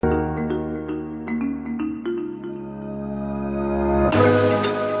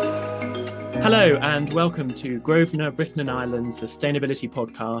Hello and welcome to Grosvenor, Britain and Ireland's sustainability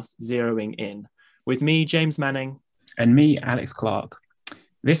podcast, Zeroing In, with me, James Manning. And me, Alex Clark.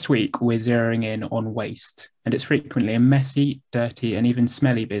 This week, we're zeroing in on waste, and it's frequently a messy, dirty, and even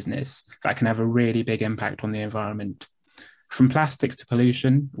smelly business that can have a really big impact on the environment. From plastics to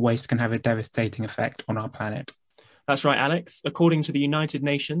pollution, waste can have a devastating effect on our planet. That's right, Alex. According to the United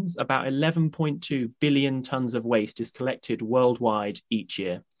Nations, about 11.2 billion tonnes of waste is collected worldwide each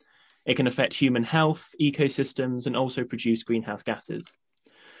year. It can affect human health, ecosystems, and also produce greenhouse gases.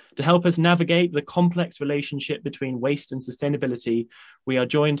 To help us navigate the complex relationship between waste and sustainability, we are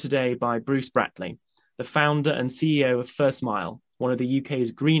joined today by Bruce Brackley, the founder and CEO of First Mile, one of the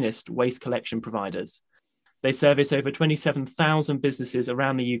UK's greenest waste collection providers. They service over 27,000 businesses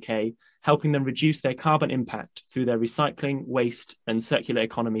around the UK, helping them reduce their carbon impact through their recycling, waste, and circular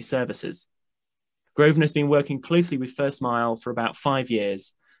economy services. Grosvenor has been working closely with First Mile for about 5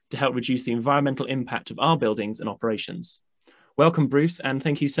 years to help reduce the environmental impact of our buildings and operations. Welcome, Bruce, and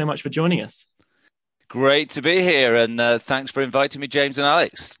thank you so much for joining us. Great to be here, and thanks for inviting me, James and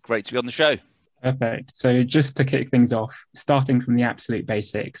Alex. Great to be on the show. Perfect. So just to kick things off, starting from the absolute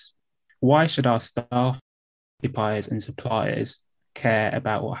basics, why should our staff, occupiers and suppliers care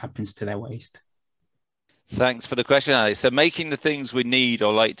about what happens to their waste? Thanks for the question, Alex. So making the things we need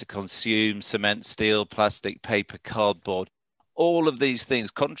or like to consume, cement, steel, plastic, paper, cardboard, all of these things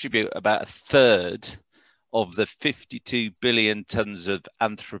contribute about a third of the 52 billion tonnes of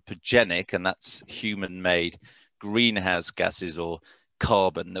anthropogenic, and that's human-made, greenhouse gases or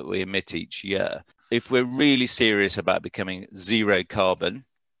carbon that we emit each year. If we're really serious about becoming zero carbon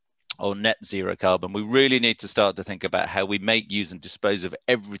or net zero carbon, we really need to start to think about how we make, use and dispose of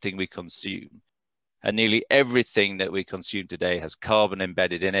everything we consume. And nearly everything that we consume today has carbon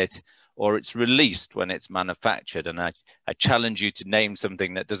embedded in it, or it's released when it's manufactured. And I challenge you to name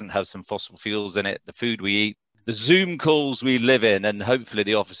something that doesn't have some fossil fuels in it: the food we eat, the Zoom calls we live in, and hopefully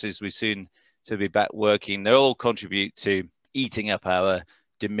the offices we soon to be back working. They all contribute to eating up our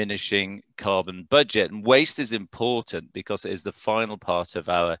diminishing carbon budget. And waste is important because it is the final part of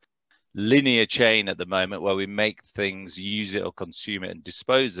our linear chain at the moment, where we make things, use it or consume it and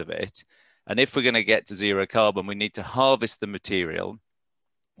dispose of it. And if we're going to get to zero carbon, we need to harvest the material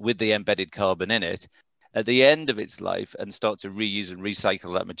with the embedded carbon in it at the end of its life and start to reuse and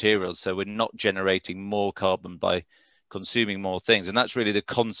recycle that material, so we're not generating more carbon by consuming more things. And that's really the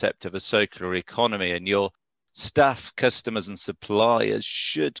concept of a circular economy. And your staff, customers and suppliers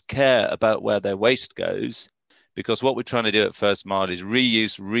should care about where their waste goes, because what we're trying to do at First Mile is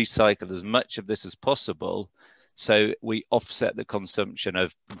reuse, recycle as much of this as possible, so we offset the consumption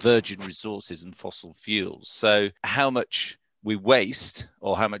of virgin resources and fossil fuels. So how much we waste,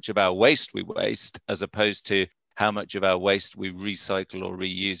 or how much of our waste we waste, as opposed to how much of our waste we recycle or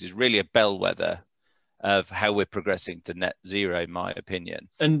reuse, is really a bellwether of how we're progressing to net zero, in my opinion.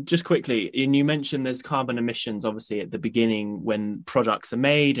 And just quickly, you mentioned there's carbon emissions, obviously, at the beginning when products are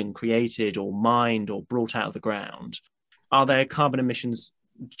made and created or mined or brought out of the ground. Are there carbon emissions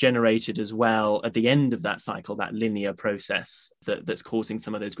generated as well at the end of that cycle, that linear process that's causing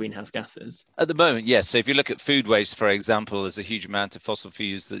some of those greenhouse gases? At the moment, yes. So if you look at food waste, for example, there's a huge amount of fossil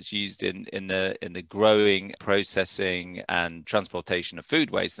fuels that's used in the growing, processing and transportation of food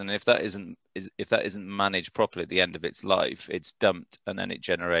waste. And if that isn't managed properly at the end of its life, it's dumped and then it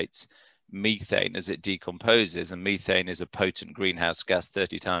generates methane as it decomposes, and methane is a potent greenhouse gas,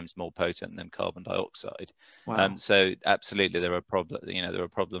 30 times more potent than carbon dioxide. Wow. So absolutely there are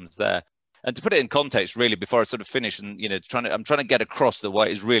problems there. And to put it in context, really, before I sort of finish, and I'm trying to get across that what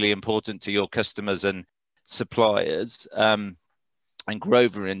is really important to your customers and suppliers, and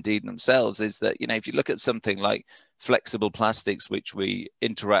Grosvenor indeed themselves, is that if you look at something like flexible plastics, which we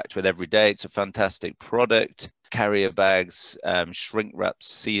interact with every day, it's a fantastic product. Carrier bags, shrink wrap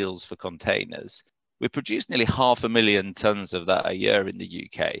seals for containers. We produce nearly 500,000 tonnes of that a year in the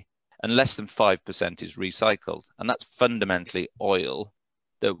UK, and less than 5% is recycled. And that's fundamentally oil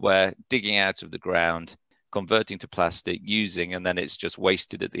that we're digging out of the ground, converting to plastic, using, and then it's just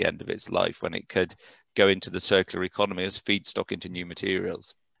wasted at the end of its life when it could go into the circular economy as feedstock into new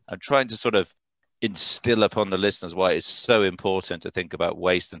materials. I'm trying to sort of instill upon the listeners why it's so important to think about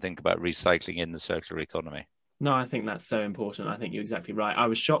waste and think about recycling in the circular economy. No, I think that's so important. I think you're exactly right. I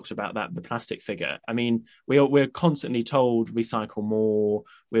was shocked about that, the plastic figure. I mean, we're constantly told recycle more.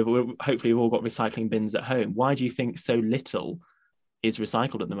 Hopefully we've all got recycling bins at home. Why do you think so little is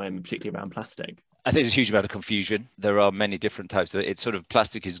recycled at the moment, particularly around plastic? I think there's a huge amount of confusion. There are many different types of it. It's sort of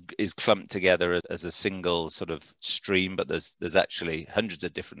plastic is clumped together as a single sort of stream, but there's actually hundreds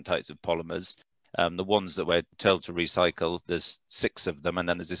of different types of polymers. The ones that we're told to recycle, there's 6 of them, and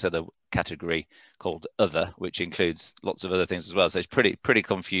then there's this other category called other, which includes lots of other things as well. So it's pretty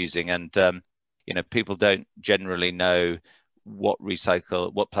confusing, and people don't generally know what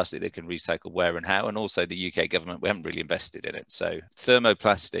plastic they can recycle, where and how. And also the UK government, we haven't really invested in it. So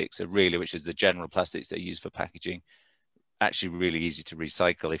thermoplastics are really, which is the general plastics they use for packaging, actually really easy to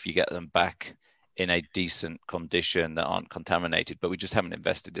recycle if you get them back in a decent condition that aren't contaminated, but we just haven't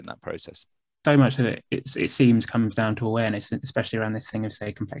invested in that process. So much of it seems comes down to awareness, especially around this thing of,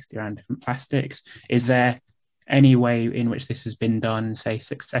 say, complexity around different plastics. Is there any way in which this has been done, say,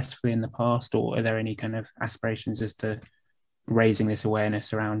 successfully in the past, or are there any kind of aspirations as to raising this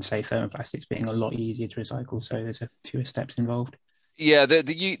awareness around, say, thermoplastics being a lot easier to recycle, so there's a fewer steps involved? Yeah,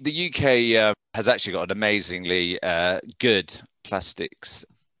 the UK has actually got an amazingly good plastics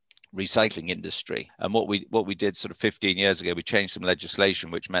recycling industry. And what we did sort of 15 years ago, we changed some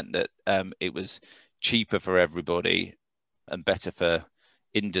legislation which meant that it was cheaper for everybody and better for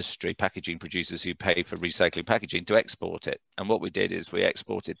industry, packaging producers who pay for recycling packaging, to export it. And what we did is we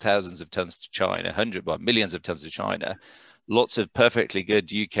exported thousands of tons to China, millions of tons to China. Lots of perfectly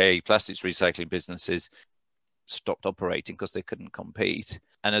good UK plastics recycling businesses stopped operating because they couldn't compete.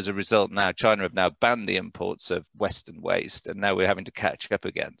 And as a result, now China have now banned the imports of Western waste, and now we're having to catch up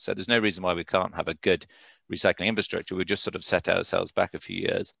again. So there's no reason why we can't have a good recycling infrastructure. We just sort of set ourselves back a few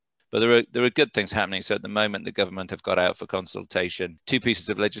years. But there are good things happening. So at the moment, the government have got out for consultation 2 pieces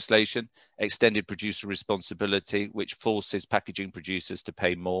of legislation: extended producer responsibility, which forces packaging producers to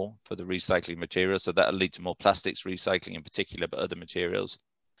pay more for the recycling material. So that'll lead to more plastics recycling in particular, but other materials.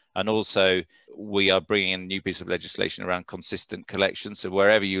 And also, we are bringing in a new piece of legislation around consistent collection. So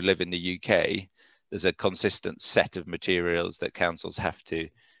wherever you live in the UK, there's a consistent set of materials that councils have to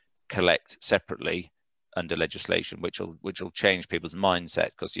collect separately under legislation, which will change people's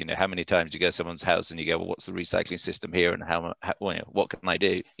mindset. Because how many times you go to someone's house and you go, well, what's the recycling system here, and what can I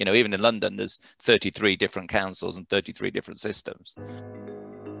do? Even in London, there's 33 different councils and 33 different systems.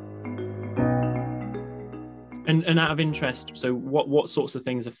 And out of interest, so what sorts of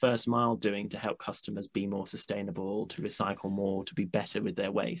things are First Mile doing to help customers be more sustainable, to recycle more, to be better with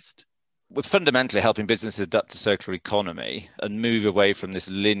their waste? We're fundamentally helping businesses adapt to circular economy and move away from this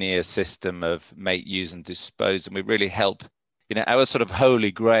linear system of make, use and dispose. And we really help, our sort of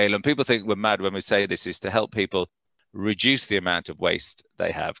holy grail, and people think we're mad when we say this, is to help people reduce the amount of waste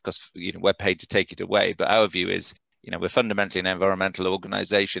they have, because we're paid to take it away. But our view is, we're fundamentally an environmental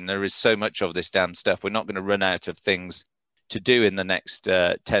organization. There is so much of this damn stuff. We're not going to run out of things to do in the next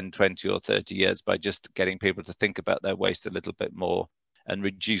 10, 20 or 30 years by just getting people to think about their waste a little bit more and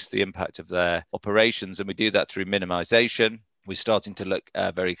reduce the impact of their operations. And we do that through minimization. We're starting to look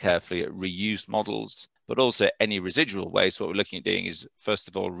very carefully at reuse models, but also any residual waste. What we're looking at doing is, first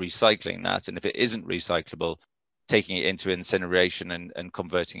of all, recycling that. And if it isn't recyclable, taking it into incineration and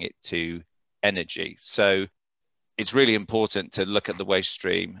converting it to energy. So it's really important to look at the waste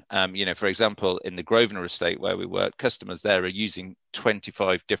stream. For example, in the Grosvenor estate where we work, customers there are using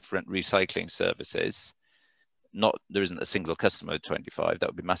 25 different recycling services. There isn't a single customer with 25, that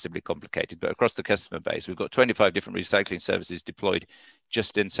would be massively complicated, but across the customer base, we've got 25 different recycling services deployed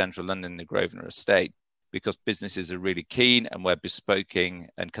just in central London in the Grosvenor estate, because businesses are really keen, and we're bespoking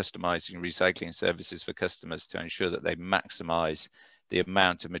and customizing recycling services for customers to ensure that they maximize the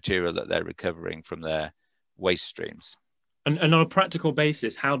amount of material that they're recovering from their waste streams. And on a practical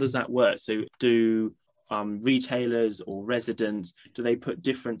basis, how does that work? So do retailers or residents, do they put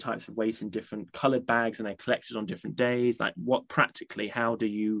different types of waste in different coloured bags and they're collected on different days? Like, what practically, how do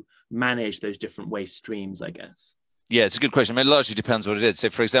you manage those different waste streams, I guess? Yeah, it's a good question. It largely depends what it is. So,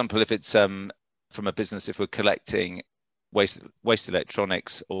 for example, if it's from a business, if we're collecting waste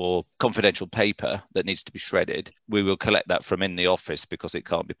electronics or confidential paper that needs to be shredded, we will collect that from in the office because it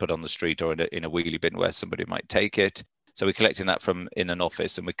can't be put on the street or in a wheelie bin where somebody might take it. So we're collecting that from in an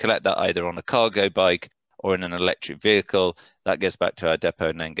office, and we collect that either on a cargo bike or in an electric vehicle. That goes back to our depot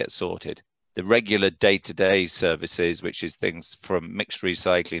and then gets sorted. The regular day-to-day services, which is things from mixed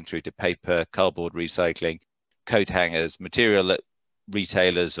recycling through to paper, cardboard recycling, coat hangers, material that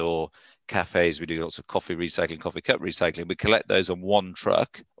retailers or cafes, we do lots of coffee recycling, coffee cup recycling. We collect those on one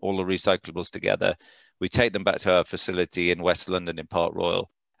truck, all the recyclables together. We take them back to our facility in West London in Park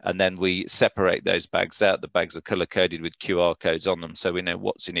Royal, and then we separate those bags out. The bags are color-coded with QR codes on them, so we know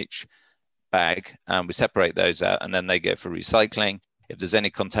what's in each bag, and we separate those out, and then they go for recycling. If there's any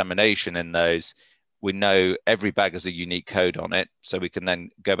contamination in those, we know every bag has a unique code on it, so we can then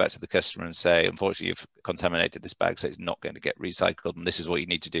go back to the customer and say, unfortunately, you've contaminated this bag, so it's not going to get recycled, and this is what you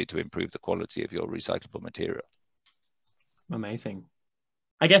need to do to improve the quality of your recyclable material. Amazing.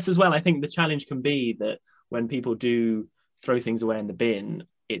 I guess as well, I think the challenge can be that when people do throw things away in the bin,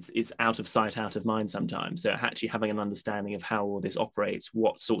 it's out of sight, out of mind sometimes. So actually having an understanding of how all this operates,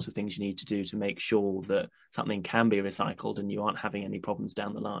 what sorts of things you need to do to make sure that something can be recycled and you aren't having any problems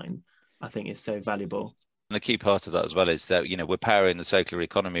down the line, I think is so valuable. And a key part of that as well is that, we're powering the circular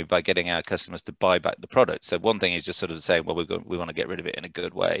economy by getting our customers to buy back the product. So one thing is just sort of saying, well, we want to get rid of it in a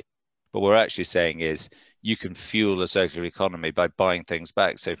good way. But what we're actually saying is you can fuel a circular economy by buying things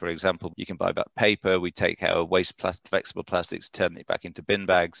back. So, for example, you can buy back paper. We take our waste flexible plastics, turn it back into bin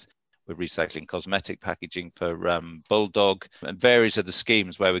bags. We're recycling cosmetic packaging for Bulldog, and various other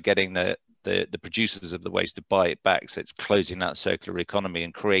schemes where we're getting the producers of the waste to buy it back. So it's closing that circular economy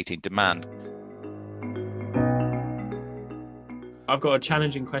and creating demand. I've got a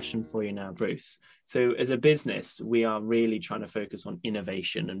challenging question for you now, Bruce. So as a business, we are really trying to focus on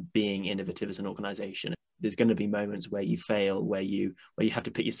innovation and being innovative as an organization. There's going to be moments where you fail, where you have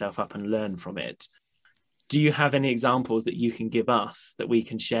to pick yourself up and learn from it. Do you have any examples that you can give us that we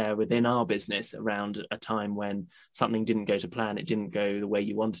can share within our business around a time when something didn't go to plan, it didn't go the way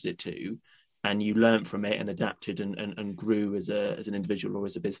you wanted it to, and you learned from it and adapted and grew as an individual or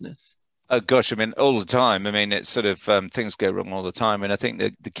as a business? Oh gosh, I mean, all the time. I mean, it's sort of things go wrong all the time. And I think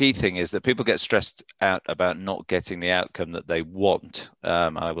that the key thing is that people get stressed out about not getting the outcome that they want.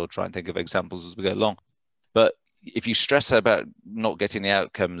 I will try and think of examples as we go along. But if you stress about not getting the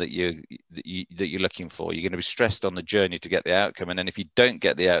outcome that you're looking for, you're going to be stressed on the journey to get the outcome. And then if you don't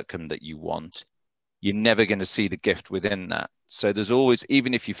get the outcome that you want, you're never going to see the gift within that. So there's always,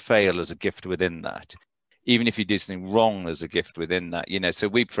 even if you fail as a gift within that, even if you do something wrong, there's a gift within that. So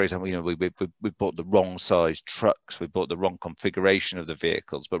we, for example, we bought the wrong size trucks, we bought the wrong configuration of the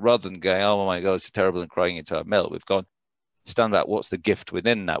vehicles, but rather than going, oh my God, it's terrible, and crying into our milk, we've gone, stand back, what's the gift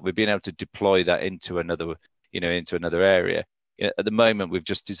within that? We've been able to deploy that into another area. At the moment, we've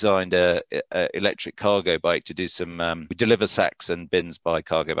just designed a electric cargo bike to do some, we deliver sacks and bins by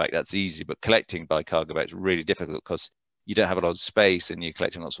cargo bike. That's easy, but collecting by cargo bike is really difficult because you don't have a lot of space and you're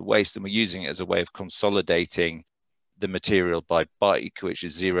collecting lots of waste. And we're using it as a way of consolidating the material by bike, which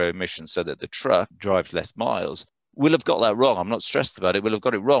is zero emissions, so that the truck drives less miles. We'll have got that wrong. I'm not stressed about it. We'll have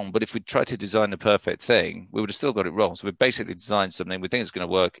got it wrong. But if we try to design the perfect thing, we would have still got it wrong. So we've basically designed something. We think it's going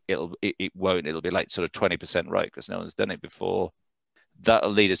to work. It won't. It'll be like sort of 20% right because no one's done it before.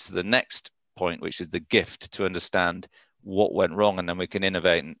 That'll lead us to the next point, which is the gift to understand what went wrong. And then we can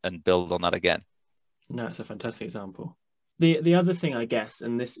innovate and build on that again. No, it's a fantastic example. The other thing, I guess,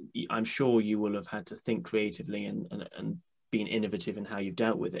 and this, I'm sure you will have had to think creatively and been innovative in how you've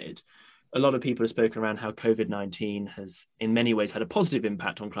dealt with it. A lot of people have spoken around how COVID-19 has in many ways had a positive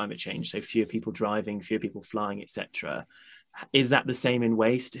impact on climate change. So fewer people driving, fewer people flying, etc. Is that the same in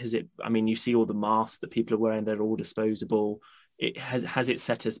waste? You see all the masks that people are wearing, they're all disposable. Has it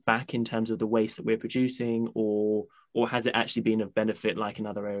set us back in terms of the waste that we're producing, or has it actually been of benefit like in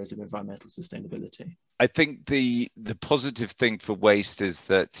other areas of environmental sustainability? I think the positive thing for waste is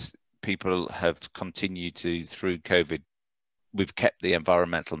that people have continued to, through COVID, we've kept the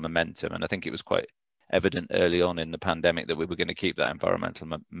environmental momentum. And I think it was quite evident early on in the pandemic that we were going to keep that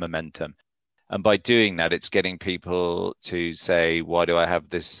environmental momentum. And by doing that, it's getting people to say, why do I have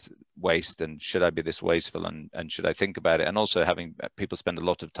this waste, and should I be this wasteful, and should I think about it? And also having people spend a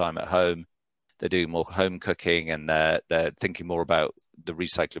lot of time at home. They're doing more home cooking, and they're thinking more about the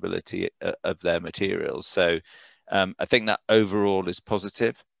recyclability of their materials. So I think that overall is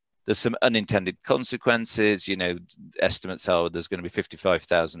positive. There's some unintended consequences. Estimates are there's going to be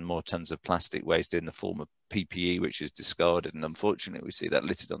 55,000 more tons of plastic waste in the form of PPE, which is discarded. And unfortunately, we see that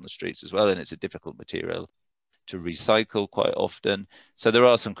littered on the streets as well. And it's a difficult material to recycle quite often. So there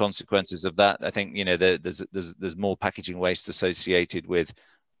are some consequences of that. I think, there's more packaging waste associated with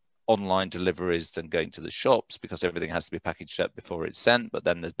online deliveries than going to the shops because everything has to be packaged up before it's sent. But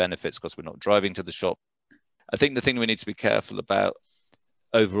then there's benefits because we're not driving to the shop. I think the thing we need to be careful about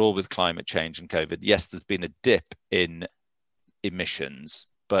overall with climate change and COVID, yes, there's been a dip in emissions,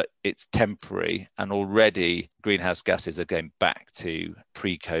 but it's temporary, and already greenhouse gases are going back to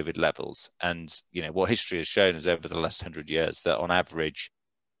pre-COVID levels. And what history has shown is over the last 100 years that on average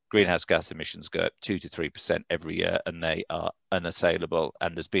greenhouse gas emissions go up 2 to 3% every year, and they are unassailable.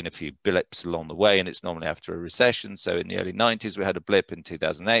 And there's been a few blips along the way, and it's normally after a recession. So in the early 90s we had a blip, in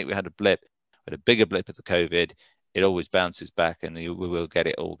 2008 we had a blip, we had a bigger blip at the COVID. It always bounces back, and we will get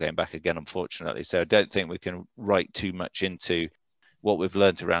it all going back again, unfortunately. So I don't think we can write too much into what we've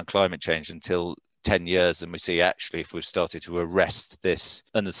learned around climate change until 10 years, and we see actually if we've started to arrest this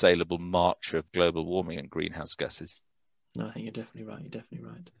unassailable march of global warming and greenhouse gases. No, I think you're definitely right. You're definitely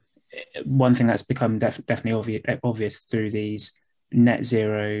right. One thing that's become definitely obvious through these net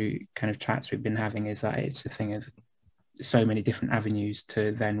zero kind of chats we've been having is that it's a thing of so many different avenues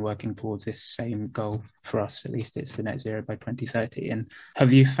to then working towards this same goal. For us, at least, it's the net zero by 2030. And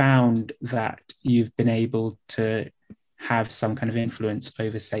have you found that you've been able to have some kind of influence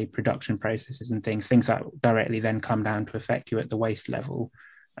over, say, production processes and things that directly then come down to affect you at the waste level?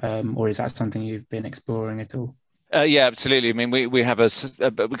 Or is that something you've been exploring at all? Yeah, absolutely. I mean, we have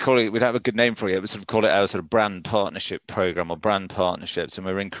we call it, we'd have a good name for it. We sort of call it our sort of brand partnership program or brand partnerships. And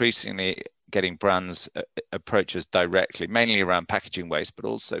we're increasingly getting brands approach us directly, mainly around packaging waste, but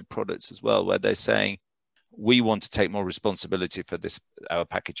also products as well, where they're saying, we want to take more responsibility for our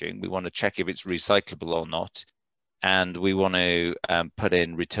packaging. We want to check if it's recyclable or not. And we want to put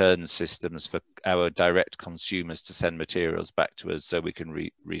in return systems for our direct consumers to send materials back to us so we can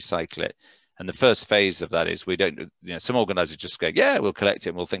recycle it. And the first phase of that is some organizers just go, yeah, we'll collect it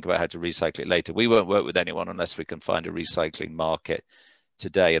and we'll think about how to recycle it later. We won't work with anyone unless we can find a recycling market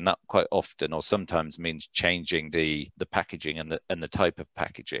today. And that quite often or sometimes means changing the packaging and the type of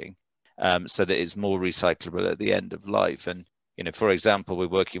packaging so that it's more recyclable at the end of life. And for example, we're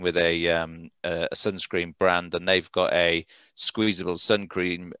working with a sunscreen brand, and they've got a squeezable sun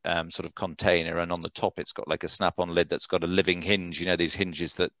cream sort of container, and on the top it's got like a snap-on lid that's got a living hinge. These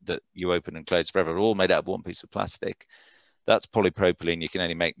hinges that you open and close forever, all made out of one piece of plastic. That's polypropylene. You can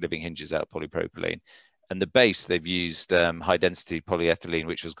only make living hinges out of polypropylene. And the base, they've used high-density polyethylene,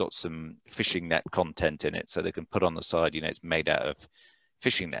 which has got some fishing net content in it, so they can put on the side, it's made out of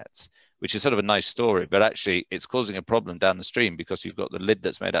fishing nets, which is sort of a nice story, but actually it's causing a problem down the stream because you've got the lid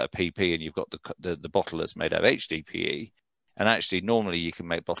that's made out of PP and you've got the bottle that's made out of HDPE. And actually, normally you can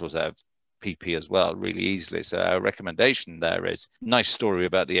make bottles out of PP as well really easily. So our recommendation there is, nice story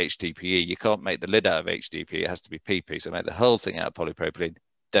about the HDPE. You can't make the lid out of HDPE, it has to be PP. So make the whole thing out of polypropylene.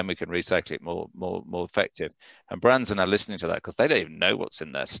 Then we can recycle it more effective. And brands are now listening to that because they don't even know what's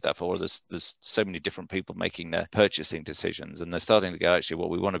in their stuff, or there's so many different people making their purchasing decisions, and they're starting to go, actually, what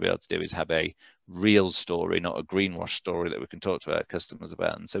we want to be able to do is have a real story, not a greenwash story that we can talk to our customers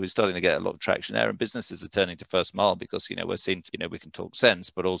about. And so we're starting to get a lot of traction there, and businesses are turning to First Mile because we're seeing we can talk sense,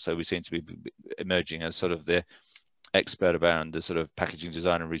 but also we seem to be emerging as sort of the expert around the sort of packaging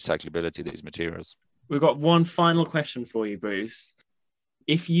design and recyclability of these materials. We've got one final question for you, Bruce.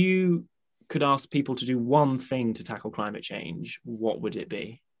 If you could ask people to do one thing to tackle climate change, what would it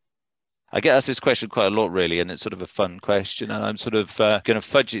be? I get asked this question quite a lot, really, and it's sort of a fun question, and I'm sort of going to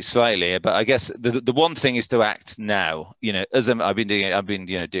fudge it slightly. But I guess the one thing is to act now. As I've been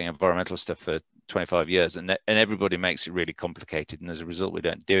doing environmental stuff for 25 years, and everybody makes it really complicated, and as a result, we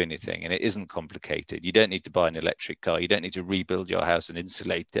don't do anything. And it isn't complicated. You don't need to buy an electric car. You don't need to rebuild your house and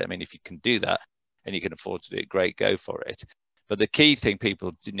insulate it. I mean, if you can do that and you can afford to do it, great, go for it. But the key thing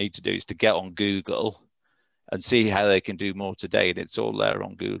people need to do is to get on Google and see how they can do more today. And it's all there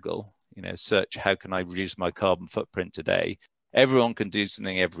on Google. Search, how can I reduce my carbon footprint today? Everyone can do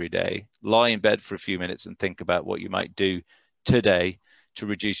something every day. Lie in bed for a few minutes and think about what you might do today to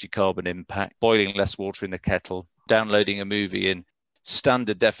reduce your carbon impact. Boiling less water in the kettle, downloading a movie in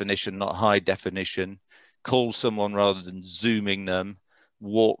standard definition, not high definition, call someone rather than Zooming them.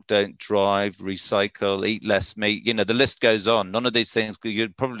 Walk, don't drive, recycle, eat less meat. The list goes on. None of these things,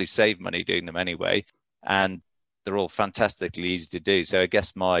 you'd probably save money doing them anyway. And they're all fantastically easy to do. So I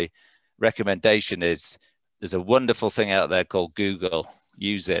guess my recommendation is, there's a wonderful thing out there called Google.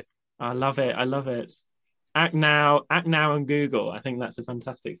 Use it. I love it. Act now on Google. I think that's a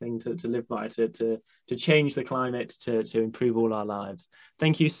fantastic thing to live by, to change the climate, to improve all our lives.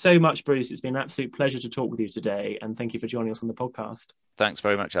 Thank you so much, Bruce. It's been an absolute pleasure to talk with you today, and thank you for joining us on the podcast. Thanks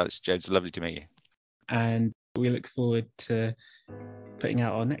very much, Alex. James, lovely to meet you. And we look forward to putting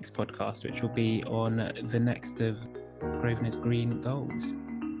out our next podcast, which will be on the next of Grosvenor's Green Goals.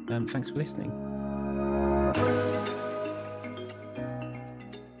 Thanks for listening.